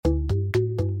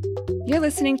You're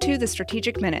listening to The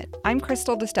Strategic Minute. I'm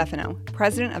Crystal DiStefano,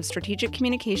 president of Strategic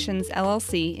Communications,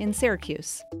 LLC in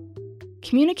Syracuse.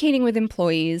 Communicating with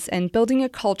employees and building a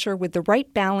culture with the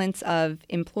right balance of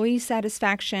employee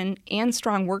satisfaction and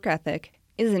strong work ethic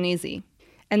isn't easy.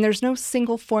 And there's no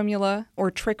single formula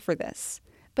or trick for this.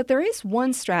 But there is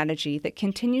one strategy that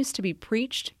continues to be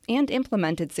preached and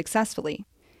implemented successfully.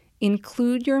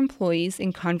 Include your employees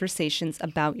in conversations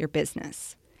about your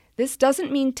business. This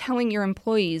doesn't mean telling your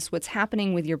employees what's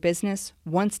happening with your business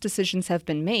once decisions have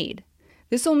been made.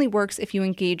 This only works if you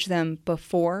engage them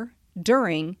before,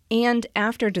 during, and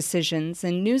after decisions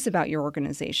and news about your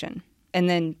organization. And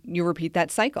then you repeat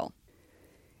that cycle.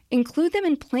 Include them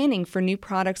in planning for new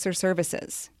products or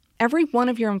services. Every one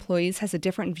of your employees has a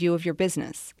different view of your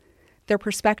business. Their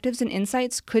perspectives and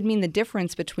insights could mean the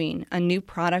difference between a new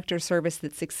product or service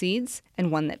that succeeds and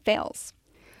one that fails.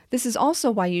 This is also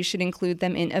why you should include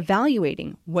them in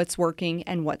evaluating what's working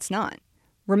and what's not.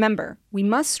 Remember, we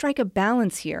must strike a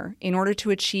balance here in order to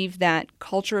achieve that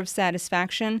culture of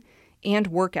satisfaction and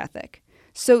work ethic.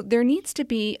 So there needs to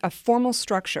be a formal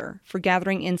structure for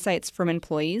gathering insights from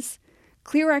employees,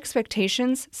 clear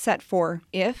expectations set for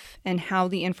if and how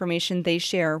the information they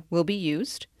share will be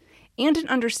used, and an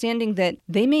understanding that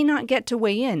they may not get to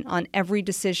weigh in on every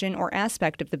decision or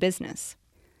aspect of the business.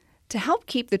 To help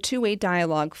keep the two-way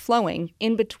dialogue flowing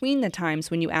in between the times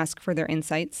when you ask for their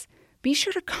insights, be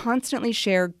sure to constantly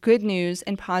share good news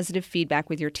and positive feedback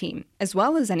with your team, as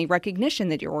well as any recognition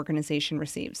that your organization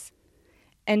receives.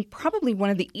 And probably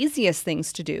one of the easiest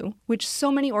things to do, which so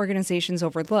many organizations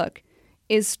overlook,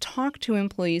 is talk to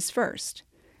employees first,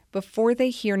 before they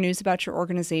hear news about your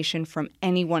organization from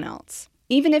anyone else.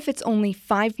 Even if it's only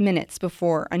 5 minutes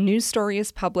before a news story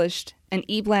is published, an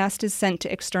e-blast is sent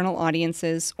to external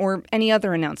audiences, or any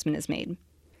other announcement is made.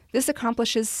 This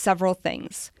accomplishes several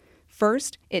things.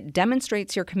 First, it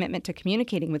demonstrates your commitment to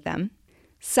communicating with them.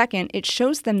 Second, it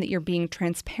shows them that you're being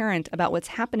transparent about what's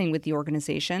happening with the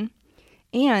organization.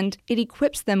 And it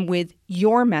equips them with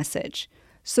your message,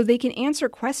 so they can answer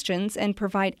questions and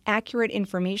provide accurate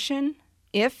information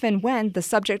if and when the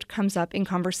subject comes up in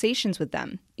conversations with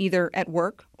them, either at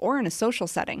work or in a social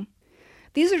setting.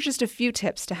 These are just a few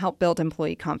tips to help build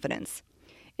employee confidence.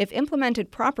 If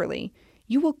implemented properly,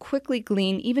 you will quickly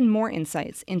glean even more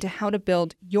insights into how to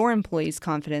build your employees'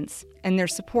 confidence and their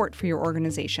support for your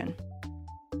organization.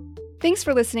 Thanks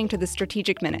for listening to the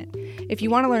Strategic Minute. If you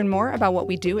want to learn more about what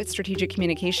we do at Strategic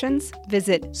Communications,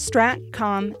 visit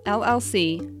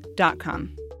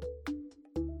stratcomllc.com.